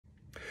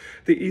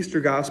The Easter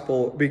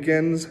Gospel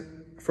begins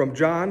from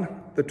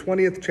John, the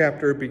 20th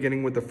chapter,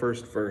 beginning with the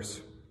first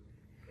verse.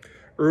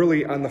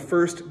 Early on the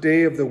first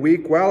day of the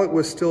week, while it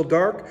was still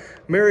dark,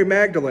 Mary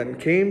Magdalene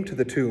came to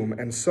the tomb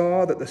and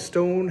saw that the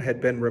stone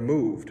had been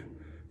removed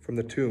from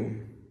the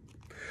tomb.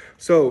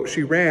 So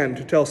she ran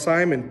to tell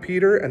Simon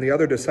Peter and the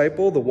other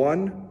disciple, the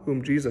one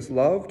whom Jesus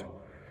loved.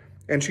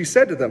 And she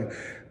said to them,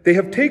 "They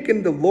have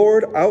taken the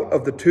Lord out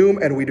of the tomb,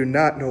 and we do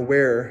not know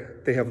where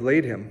they have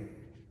laid him."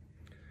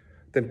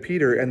 Then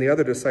Peter and the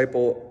other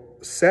disciple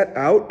set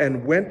out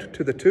and went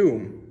to the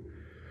tomb.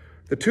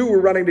 The two were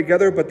running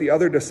together, but the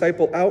other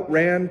disciple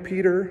outran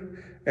Peter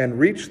and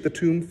reached the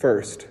tomb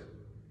first.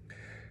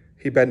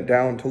 He bent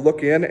down to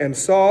look in and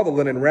saw the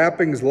linen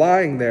wrappings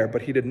lying there,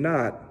 but he did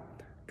not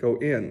go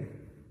in.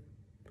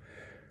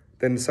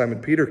 Then Simon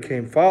Peter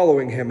came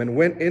following him and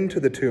went into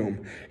the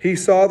tomb. He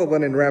saw the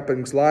linen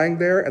wrappings lying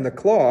there and the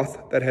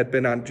cloth that had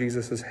been on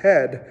Jesus'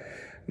 head,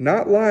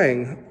 not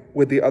lying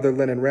with the other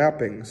linen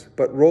wrappings,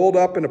 but rolled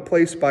up in a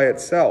place by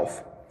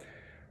itself.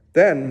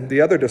 Then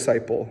the other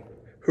disciple,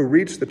 who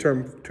reached the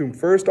tomb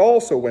first,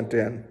 also went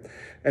in,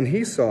 and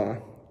he saw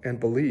and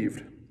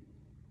believed.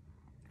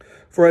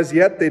 For as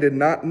yet they did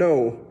not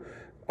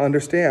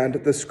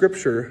understand the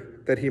scripture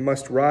that he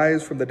must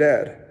rise from the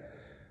dead.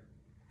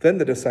 Then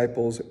the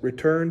disciples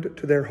returned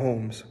to their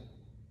homes.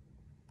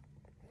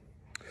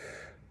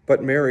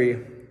 But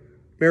Mary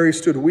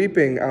stood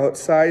weeping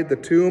outside the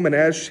tomb, and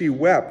as she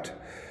wept,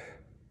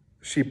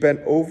 she bent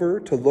over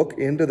to look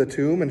into the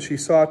tomb, and she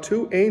saw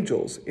two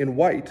angels in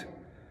white,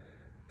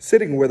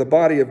 sitting where the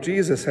body of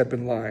Jesus had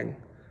been lying,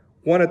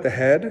 one at the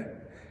head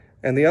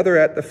and the other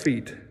at the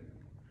feet.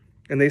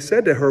 And they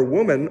said to her,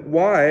 "Woman,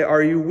 why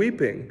are you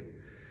weeping?"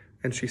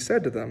 And she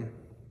said to them,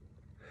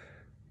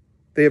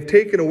 "They have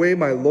taken away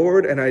my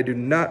Lord, and I do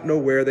not know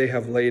where they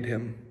have laid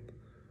him."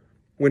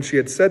 When she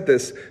had said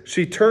this,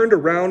 she turned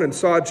around and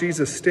saw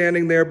Jesus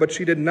standing there, but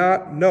she did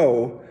not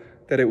know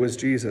that it was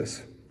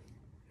Jesus.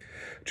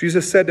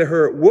 Jesus said to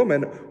her,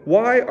 "Woman,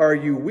 why are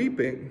you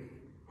weeping?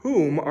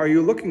 Whom are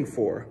you looking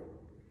for?"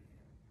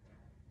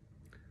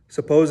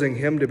 Supposing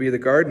him to be the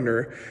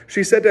gardener,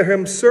 she said to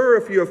him, "Sir,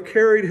 if you have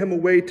carried him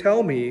away,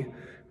 tell me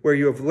where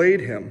you have laid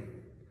him,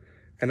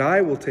 and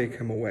I will take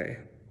him away."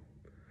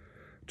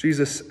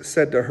 Jesus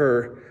said to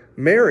her,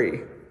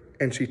 "Mary,"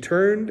 and she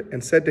turned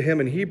and said to him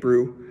in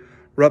Hebrew,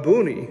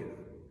 "Rabboni,"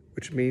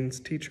 which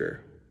means teacher.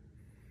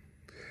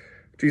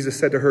 Jesus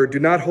said to her, "Do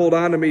not hold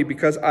on to me,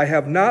 because I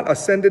have not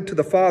ascended to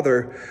the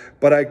Father,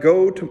 but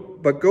go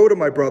to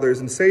my brothers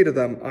and say to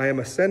them, I am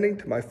ascending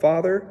to my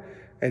Father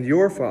and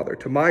your Father,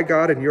 to my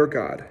God and your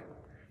God."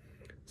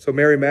 So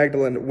Mary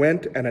Magdalene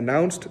went and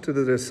announced to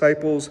the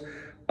disciples,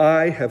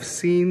 "I have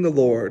seen the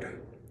Lord."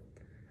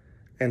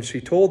 And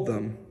she told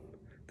them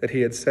that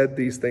he had said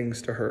these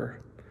things to her.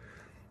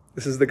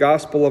 This is the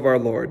gospel of our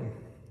Lord.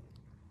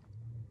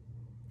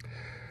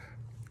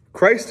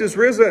 Christ is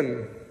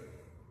risen.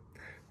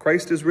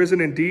 Christ is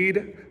risen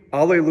indeed.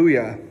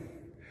 Alleluia.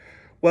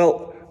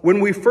 Well, when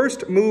we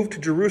first moved to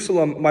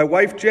Jerusalem, my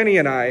wife Jenny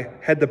and I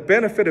had the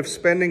benefit of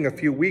spending a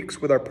few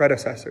weeks with our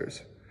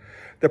predecessors.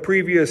 The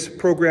previous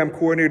program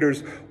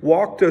coordinators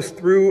walked us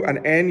through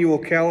an annual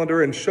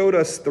calendar and showed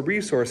us the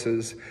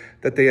resources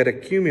that they had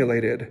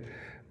accumulated.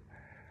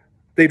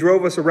 They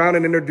drove us around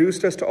and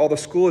introduced us to all the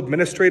school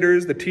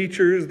administrators, the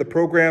teachers, the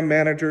program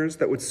managers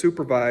that would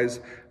supervise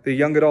the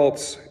young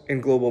adults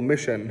in Global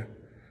Mission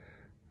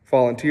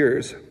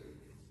volunteers.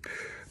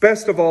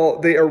 Best of all,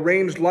 they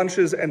arranged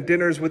lunches and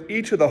dinners with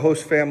each of the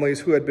host families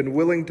who had been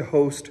willing to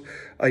host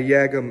a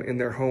yagam in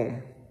their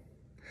home.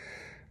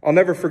 I'll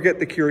never forget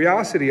the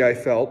curiosity I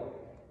felt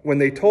when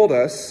they told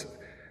us,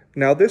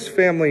 "Now this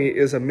family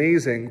is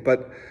amazing,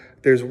 but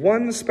there's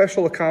one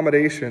special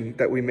accommodation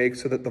that we make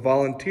so that the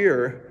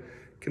volunteer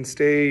can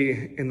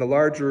stay in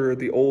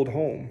the old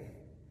home."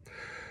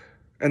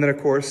 And then, of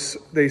course,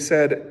 they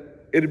said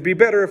it'd be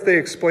better if they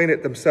explain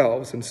it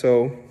themselves, and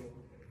so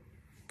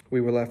we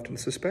were left in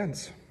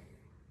suspense.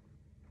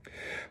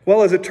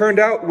 Well, as it turned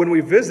out, when we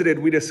visited,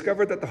 we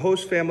discovered that the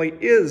host family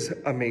is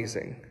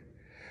amazing.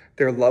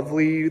 They're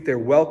lovely, they're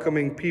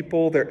welcoming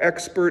people, they're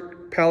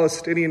expert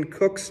Palestinian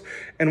cooks,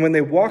 and when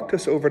they walked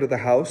us over to the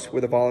house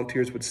where the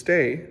volunteers would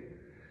stay,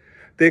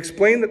 they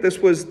explained that this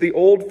was the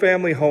old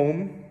family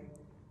home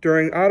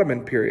during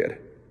Ottoman period.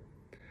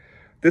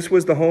 This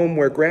was the home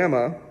where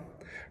Grandma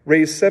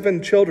raised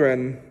 7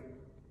 children,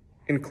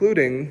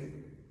 including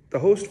the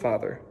host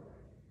father.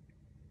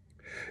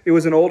 It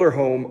was an older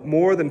home,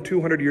 more than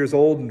 200 years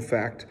old, in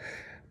fact,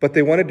 but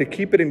they wanted to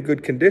keep it in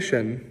good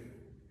condition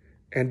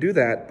and do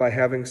that by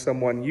having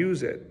someone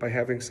use it, by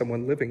having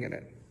someone living in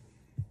it.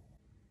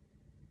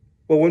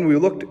 Well, when we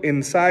looked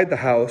inside the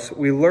house,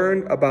 we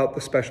learned about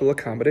the special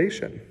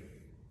accommodation.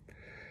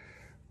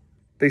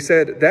 They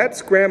said,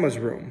 "That's Grandma's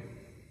room.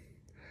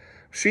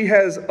 She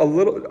has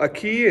a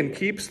key and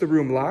keeps the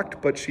room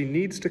locked, but she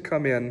needs to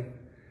come in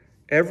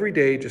every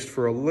day just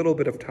for a little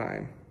bit of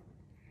time."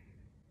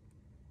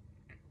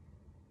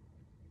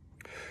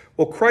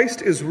 Well,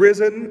 Christ is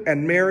risen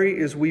and Mary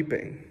is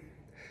weeping.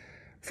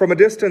 From a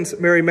distance,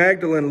 Mary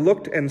Magdalene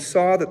looked and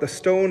saw that the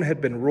stone had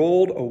been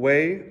rolled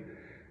away,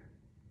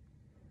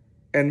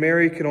 and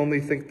Mary can only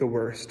think the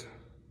worst.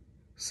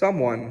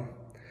 Someone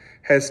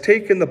has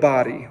taken the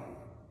body.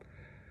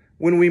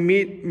 When we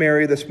meet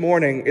Mary this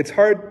morning, it's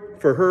hard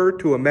for her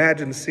to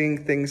imagine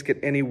seeing things get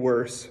any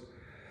worse,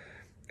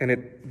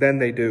 and then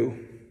they do.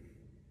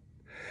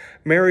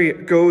 Mary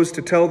goes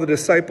to tell the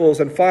disciples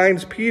and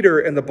finds Peter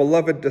and the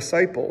beloved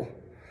disciple.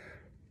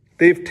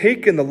 They've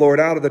taken the Lord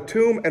out of the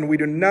tomb, and we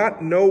do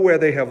not know where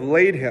they have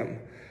laid him.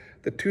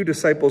 The two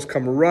disciples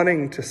come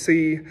running to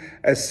see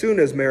as soon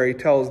as Mary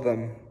tells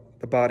them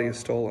the body is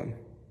stolen.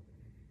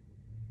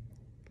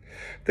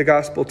 The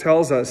gospel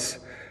tells us,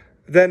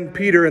 then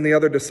Peter and the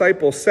other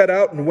disciple set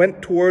out and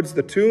went towards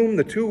the tomb.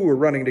 The two were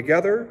running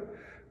together,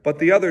 but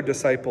the other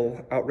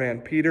disciple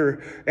outran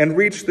Peter and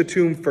reached the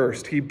tomb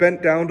first. He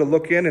bent down to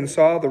look in and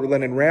saw the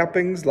linen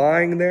wrappings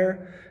lying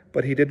there,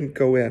 but he didn't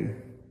go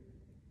in.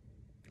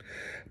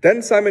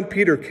 Then Simon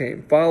Peter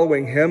came,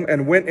 following him,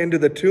 and went into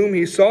the tomb.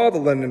 He saw the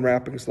linen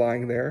wrappings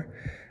lying there,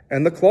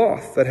 and the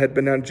cloth that had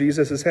been on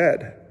Jesus'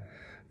 head,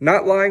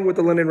 not lying with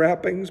the linen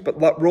wrappings,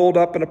 but rolled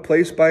up in a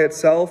place by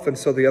itself. And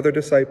so the other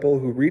disciple,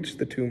 who reached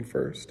the tomb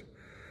first,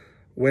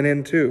 went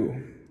in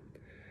too.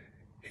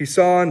 He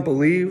saw and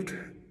believed,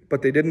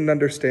 but they didn't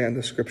understand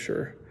the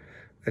scripture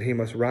that he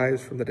must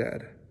rise from the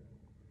dead.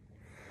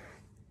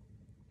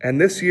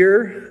 And this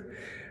year,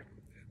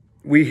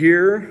 we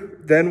hear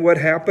then what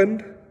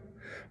happened.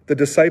 The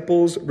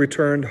disciples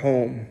returned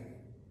home.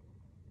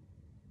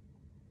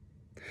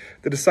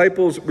 The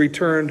disciples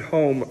returned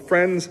home.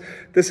 Friends,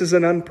 this is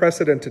an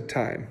unprecedented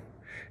time.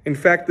 In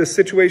fact, this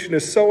situation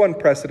is so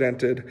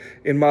unprecedented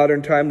in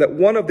modern time that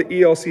one of the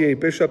ELCA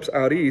bishops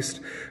out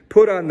east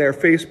put on their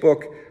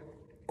Facebook,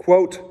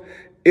 quote,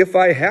 "If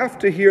I have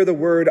to hear the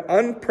word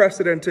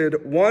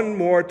unprecedented one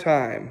more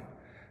time, ...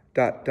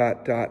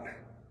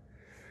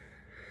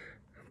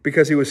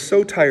 because he was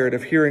so tired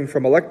of hearing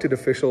from elected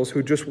officials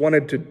who just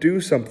wanted to do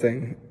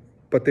something,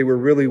 but they were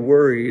really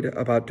worried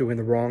about doing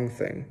the wrong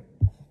thing.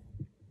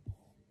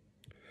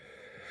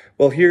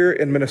 Well, here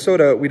in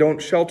Minnesota, we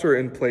don't shelter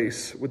in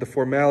place with the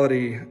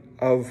formality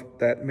of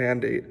that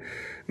mandate.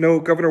 No,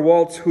 Governor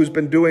Walz, who's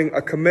been doing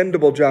a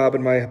commendable job,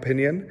 in my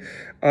opinion,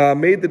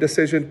 made the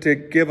decision to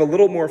give a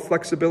little more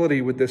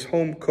flexibility with this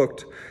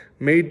home-cooked,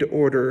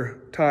 made-to-order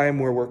time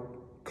where we're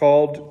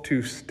called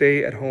to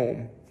stay at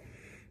home.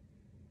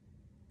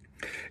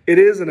 It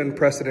is an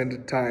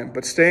unprecedented time,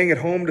 but staying at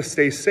home to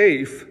stay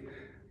safe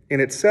in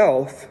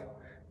itself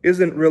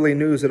isn't really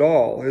news at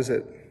all, is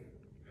it?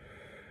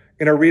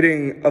 In our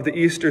reading of the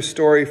Easter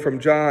story from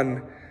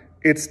John,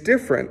 it's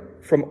different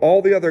from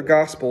all the other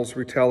Gospels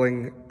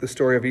retelling the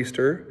story of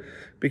Easter,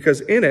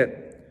 because in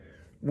it,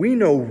 we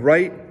know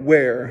right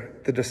where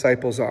the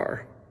disciples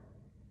are.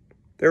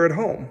 They're at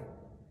home.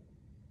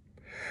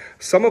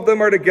 Some of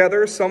them are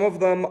together, some of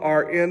them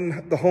are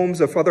in the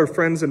homes of other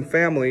friends and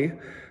family,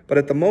 but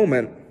at the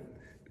moment,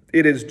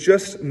 it is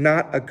just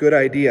not a good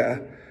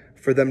idea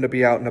for them to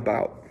be out and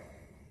about.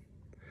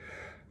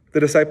 The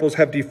disciples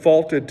have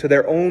defaulted to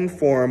their own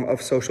form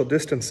of social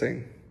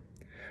distancing.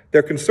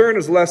 Their concern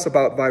is less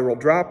about viral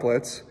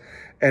droplets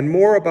and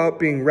more about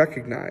being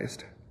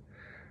recognized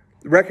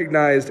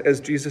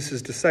as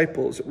Jesus'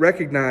 disciples,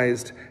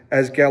 recognized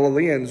as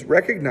Galileans,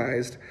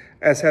 recognized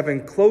as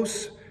having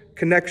close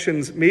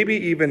connections, maybe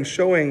even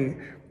showing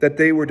that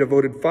they were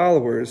devoted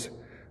followers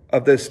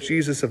of this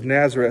Jesus of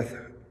Nazareth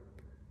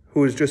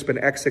who has just been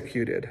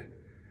executed,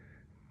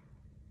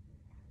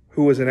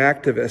 who was an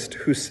activist,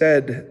 who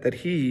said that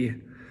he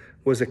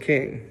was a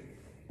king.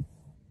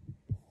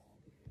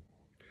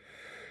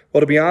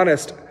 Well, to be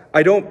honest,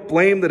 I don't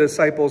blame the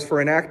disciples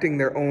for enacting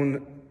their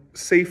own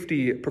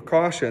safety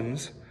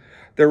precautions,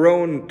 their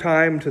own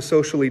time to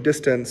socially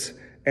distance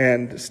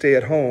and stay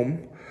at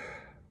home.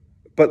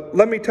 But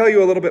let me tell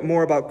you a little bit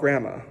more about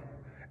Grandma.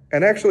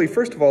 And actually,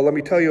 first of all, let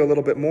me tell you a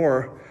little bit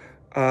more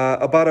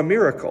about a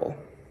miracle.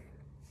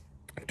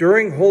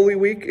 During Holy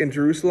Week in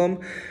Jerusalem,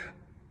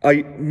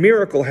 a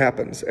miracle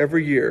happens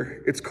every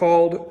year. It's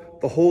called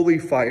the Holy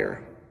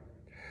Fire.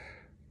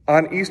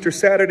 On Easter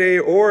Saturday,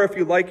 or if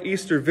you like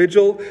Easter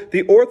Vigil,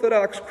 the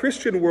Orthodox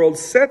Christian world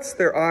sets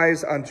their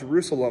eyes on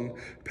Jerusalem.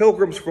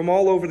 Pilgrims from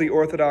all over the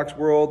Orthodox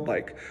world,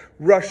 like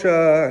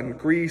Russia and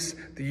Greece,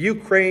 the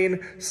Ukraine,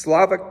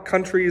 Slavic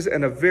countries,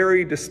 and a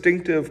very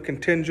distinctive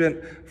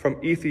contingent from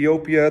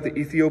Ethiopia, the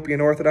Ethiopian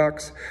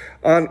Orthodox.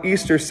 On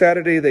Easter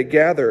Saturday, they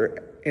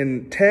gather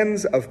in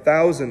tens of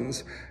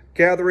thousands,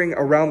 gathering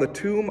around the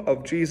tomb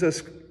of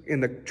Jesus in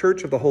the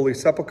Church of the Holy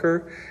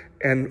Sepulchre,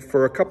 and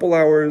for a couple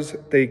hours,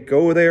 they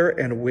go there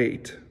and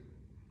wait.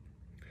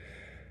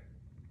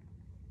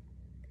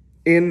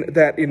 In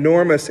that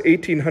enormous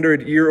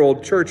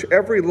 1,800-year-old church,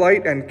 every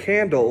light and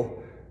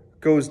candle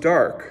goes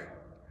dark.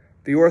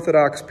 The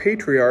Orthodox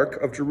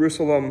Patriarch of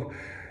Jerusalem,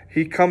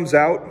 he comes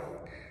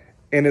out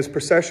in his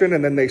procession,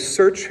 and then they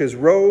search his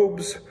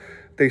robes,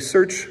 they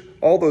search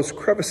all those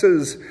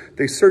crevices,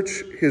 they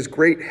search his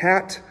great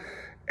hat,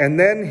 and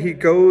then he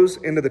goes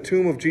into the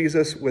tomb of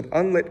Jesus with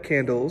unlit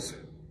candles,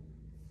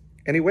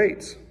 and he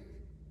waits.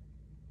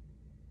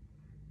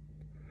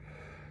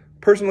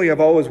 Personally, I've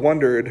always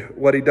wondered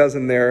what he does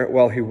in there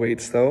while he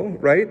waits, though,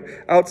 right?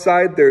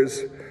 Outside,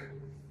 there's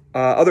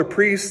other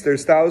priests,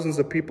 there's thousands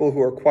of people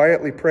who are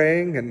quietly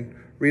praying and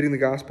reading the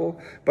gospel.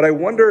 But I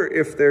wonder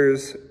if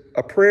there's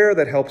a prayer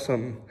that helps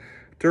him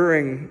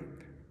during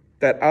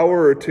that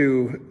hour or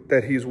two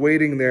that he's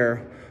waiting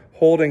there,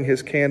 holding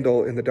his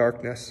candle in the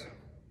darkness.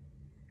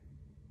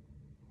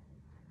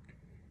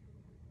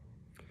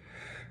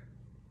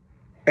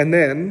 And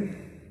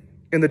then,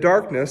 in the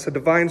darkness, a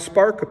divine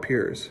spark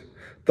appears.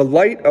 The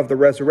light of the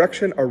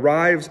resurrection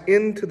arrives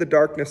into the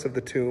darkness of the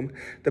tomb.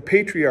 The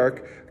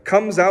patriarch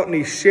comes out and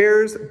he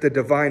shares the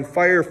divine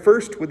fire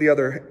first with the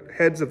other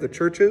heads of the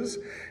churches,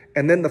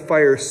 and then the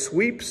fire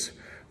sweeps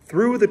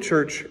through the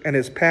church and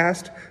is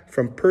passed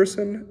from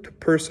person to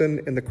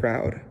person in the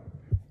crowd.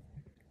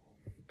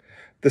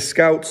 The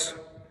scouts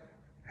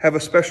have a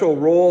special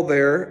role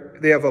there.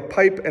 They have a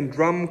pipe and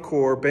drum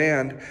corps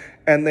band,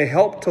 and they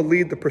help to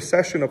lead the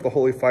procession of the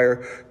holy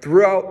fire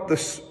throughout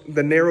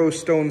the narrow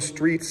stone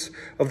streets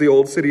of the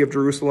old city of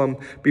Jerusalem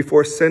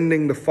before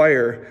sending the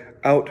fire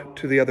out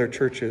to the other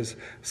churches.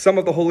 Some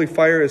of the holy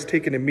fire is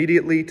taken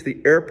immediately to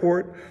the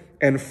airport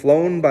and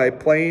flown by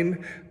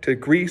plane to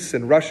Greece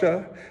and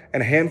Russia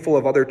and a handful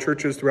of other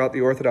churches throughout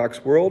the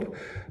Orthodox world.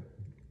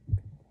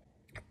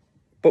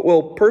 But,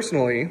 well,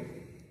 personally,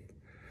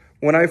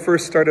 when I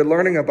first started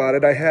learning about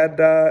it, I had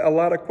a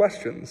lot of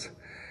questions.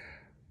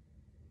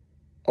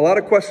 A lot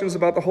of questions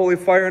about the holy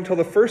fire until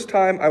the first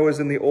time I was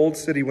in the old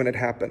city when it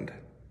happened.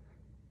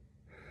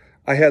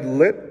 I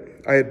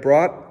had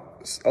brought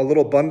a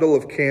little bundle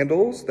of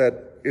candles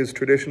that is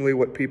traditionally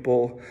what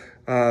people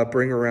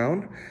bring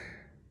around.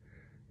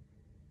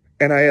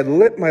 And I had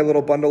lit my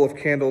little bundle of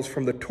candles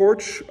from the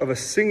torch of a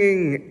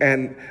singing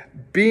and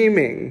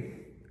beaming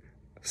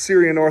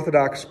Syrian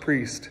Orthodox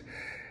priest.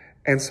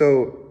 And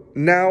so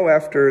now,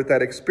 after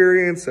that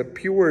experience of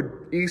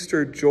pure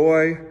Easter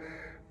joy,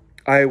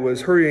 I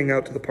was hurrying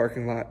out to the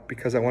parking lot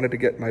because I wanted to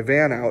get my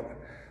van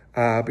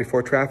out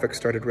before traffic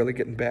started really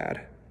getting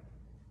bad.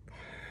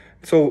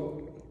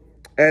 So,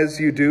 as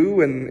you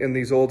do in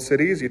these old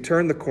cities, you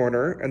turn the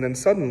corner and then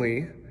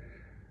suddenly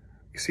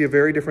you see a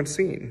very different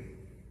scene.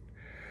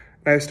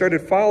 And I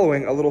started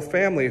following a little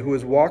family who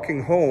was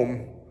walking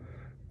home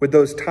with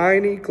those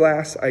tiny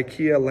glass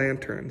IKEA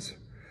lanterns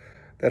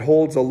that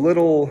holds a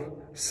little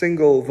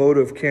single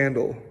votive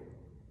candle.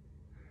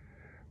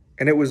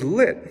 And it was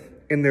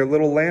lit in their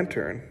little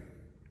lantern.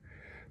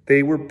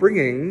 They were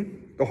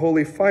bringing the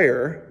holy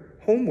fire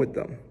home with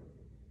them.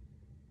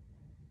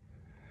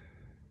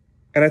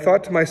 And I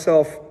thought to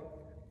myself,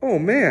 oh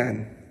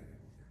man,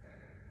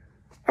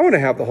 I want to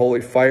have the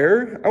holy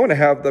fire. I want to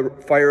have the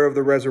fire of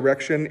the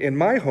resurrection in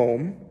my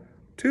home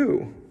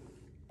too.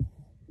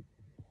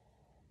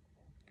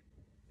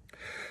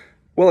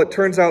 Well, it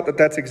turns out that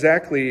that's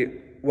exactly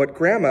what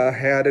Grandma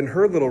had in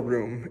her little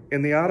room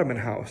in the Ottoman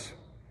house.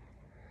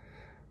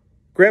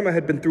 Grandma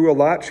had been through a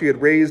lot. She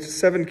had raised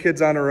 7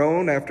 kids on her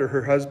own after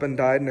her husband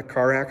died in a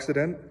car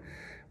accident,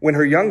 when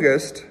her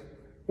youngest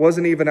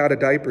wasn't even out of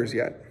diapers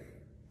yet.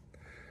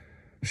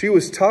 She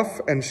was tough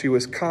and she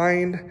was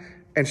kind,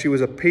 and she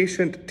was a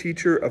patient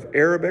teacher of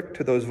Arabic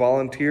to those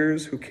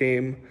volunteers who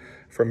came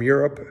from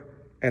Europe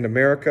and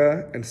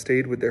America and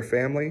stayed with their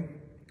family.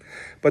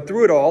 But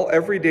through it all,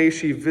 every day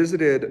she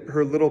visited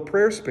her little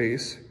prayer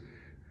space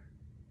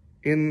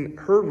in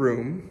her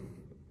room,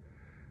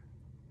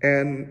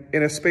 and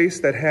in a space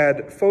that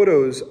had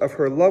photos of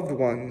her loved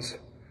ones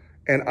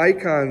and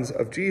icons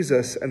of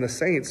Jesus and the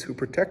saints who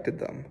protected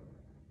them.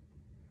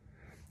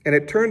 And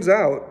it turns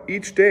out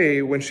each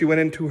day when she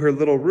went into her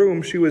little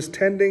room, she was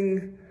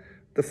tending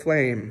the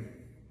flame.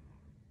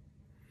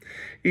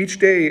 Each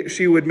day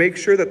she would make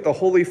sure that the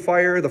holy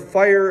fire, the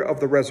fire of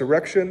the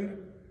resurrection,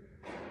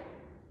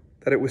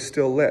 that it was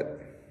still lit.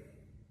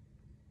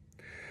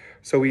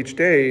 So each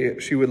day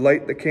she would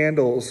light the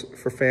candles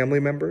for family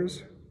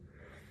members,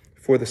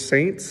 for the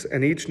saints,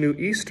 and each new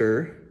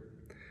Easter,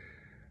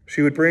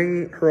 she would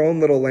bring her own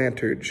little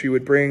lantern. She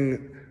would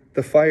bring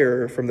the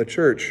fire from the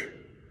church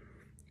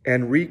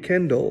and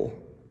rekindle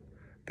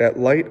that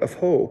light of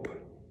hope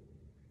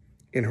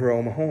in her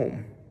own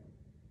home.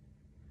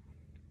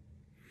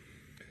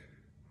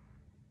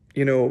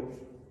 You know,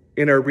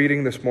 in our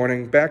reading this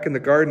morning, back in the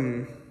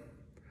garden,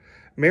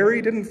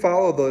 Mary didn't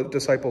follow the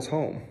disciples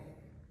home.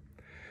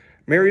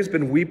 Mary's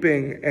been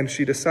weeping, and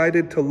she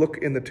decided to look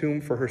in the tomb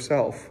for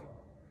herself.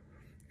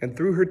 And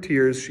through her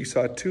tears, she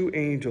saw 2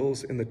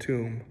 angels in the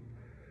tomb,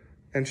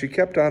 and she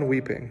kept on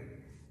weeping.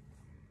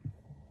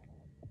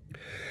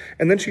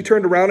 And then she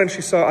turned around and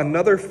she saw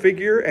another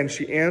figure, and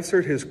she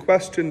answered his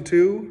question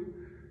too.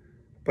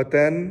 But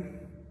then,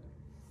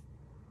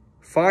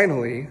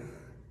 finally,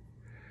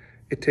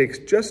 it takes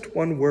just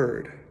one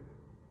word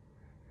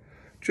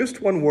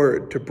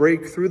to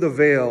break through the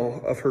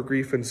veil of her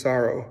grief and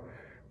sorrow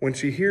when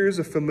she hears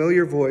a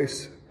familiar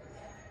voice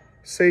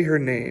say her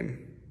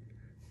name,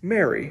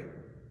 Mary.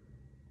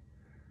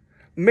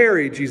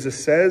 Mary,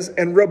 Jesus says,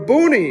 and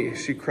Rabboni,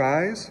 she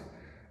cries.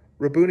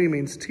 Rabboni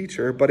means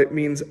teacher, but it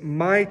means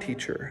my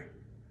teacher.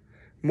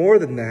 More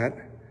than that,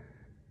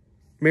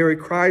 Mary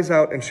cries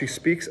out and she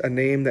speaks a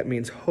name that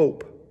means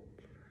hope,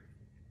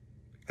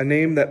 a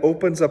name that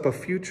opens up a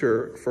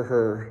future for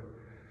her,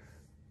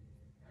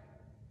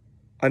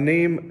 a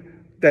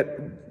name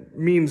that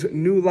means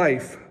new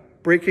life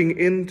breaking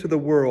into the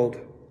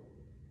world.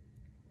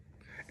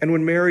 And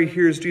when Mary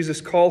hears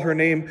Jesus call her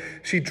name,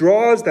 she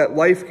draws that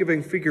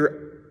life-giving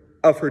figure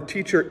of her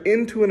teacher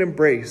into an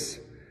embrace.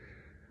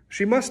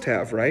 She must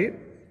have, right?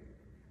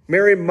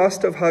 Mary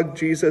must have hugged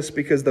Jesus,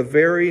 because the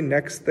very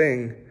next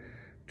thing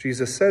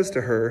Jesus says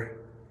to her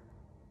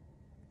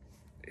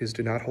is,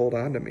 "Do not hold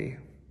on to me."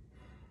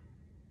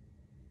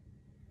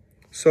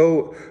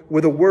 So,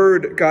 with a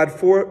word, God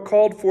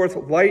called forth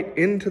light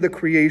into the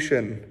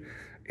creation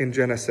in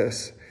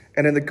Genesis.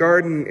 And in the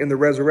garden, in the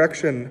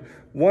resurrection,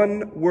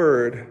 one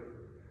word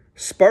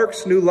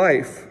sparks new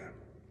life,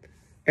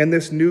 and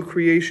this new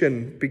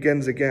creation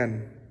begins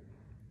again.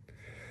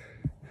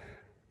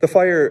 The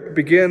fire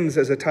begins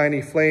as a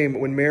tiny flame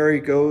when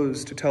Mary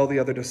goes to tell the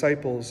other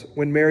disciples,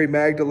 when Mary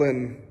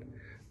Magdalene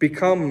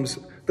becomes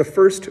the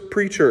first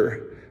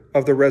preacher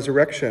of the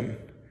resurrection.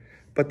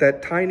 But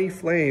that tiny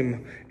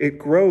flame, it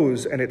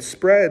grows and it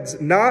spreads,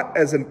 not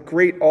as a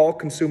great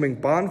all-consuming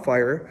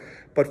bonfire,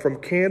 but from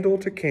candle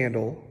to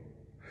candle,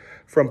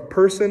 from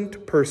person to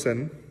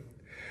person,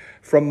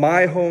 from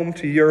my home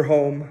to your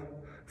home,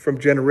 from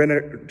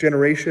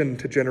generation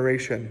to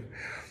generation.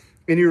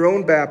 In your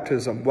own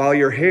baptism, while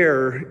your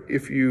hair,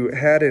 if you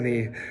had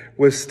any,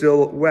 was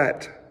still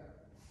wet,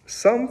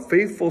 some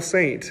faithful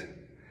saint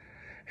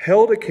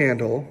held a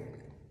candle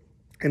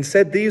and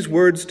said these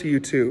words to you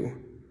too: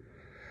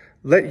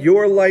 "Let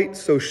your light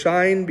so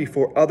shine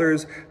before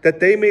others that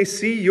they may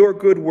see your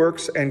good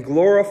works and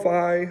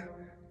glorify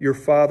your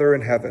Father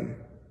in heaven."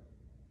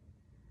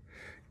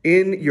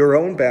 In your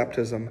own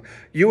baptism,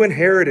 you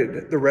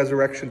inherited the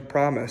resurrection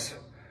promise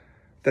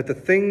that the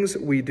things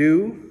we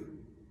do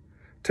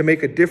to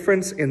make a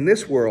difference in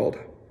this world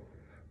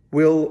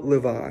will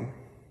live on.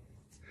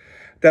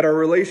 That our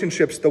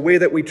relationships, the way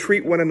that we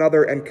treat one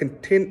another, and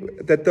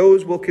that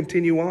those will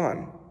continue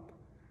on.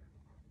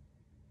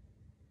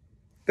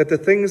 That the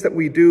things that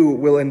we do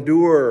will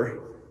endure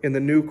in the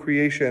new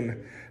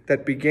creation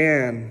that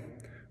began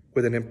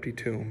with an empty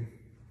tomb.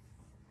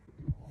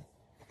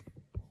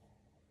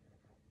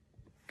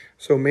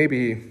 So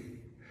maybe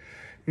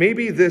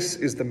this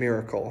is the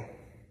miracle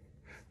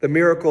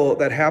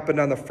that happened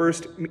on the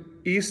first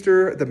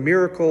Easter, the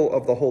miracle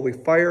of the holy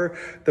fire,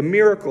 the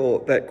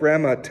miracle that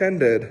Grandma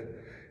attended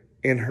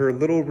in her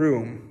little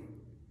room,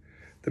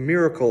 the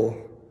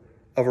miracle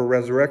of a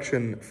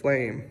resurrection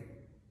flame.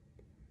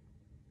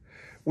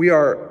 We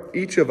are,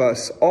 each of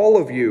us, all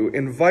of you,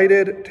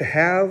 invited to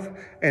have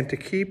and to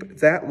keep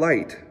that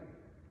light,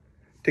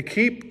 to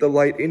keep the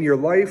light in your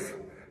life,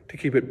 to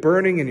keep it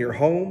burning in your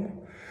home,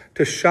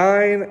 to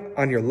shine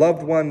on your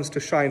loved ones, to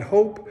shine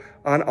hope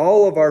on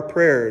all of our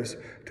prayers,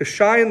 to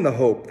shine the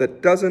hope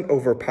that doesn't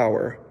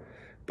overpower,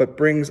 but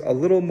brings a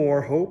little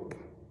more hope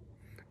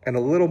and a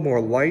little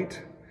more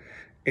light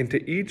into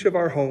each of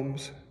our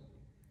homes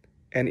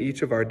and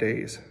each of our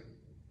days.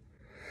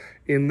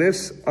 In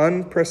this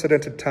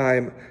unprecedented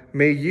time,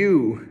 may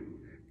you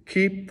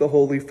keep the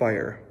holy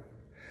fire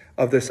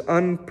of this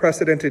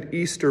unprecedented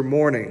Easter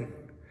morning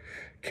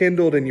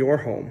kindled in your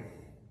home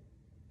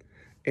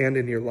and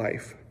in your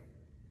life.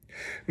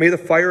 May the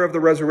fire of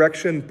the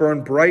resurrection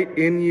burn bright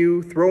in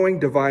you, throwing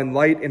divine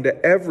light into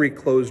every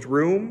closed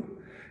room,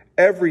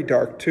 every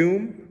dark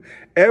tomb,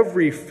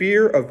 every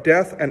fear of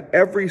death, and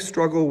every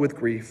struggle with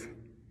grief.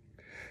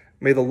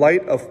 May the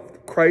light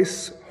of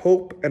Christ's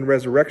hope and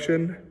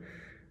resurrection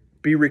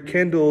be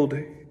rekindled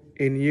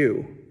in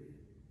you.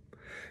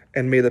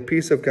 And may the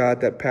peace of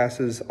God that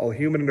passes all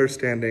human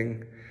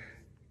understanding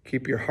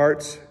keep your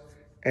hearts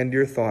and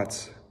your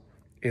thoughts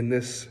in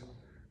this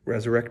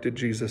resurrected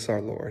Jesus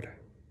our Lord.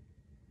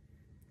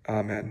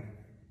 Amen.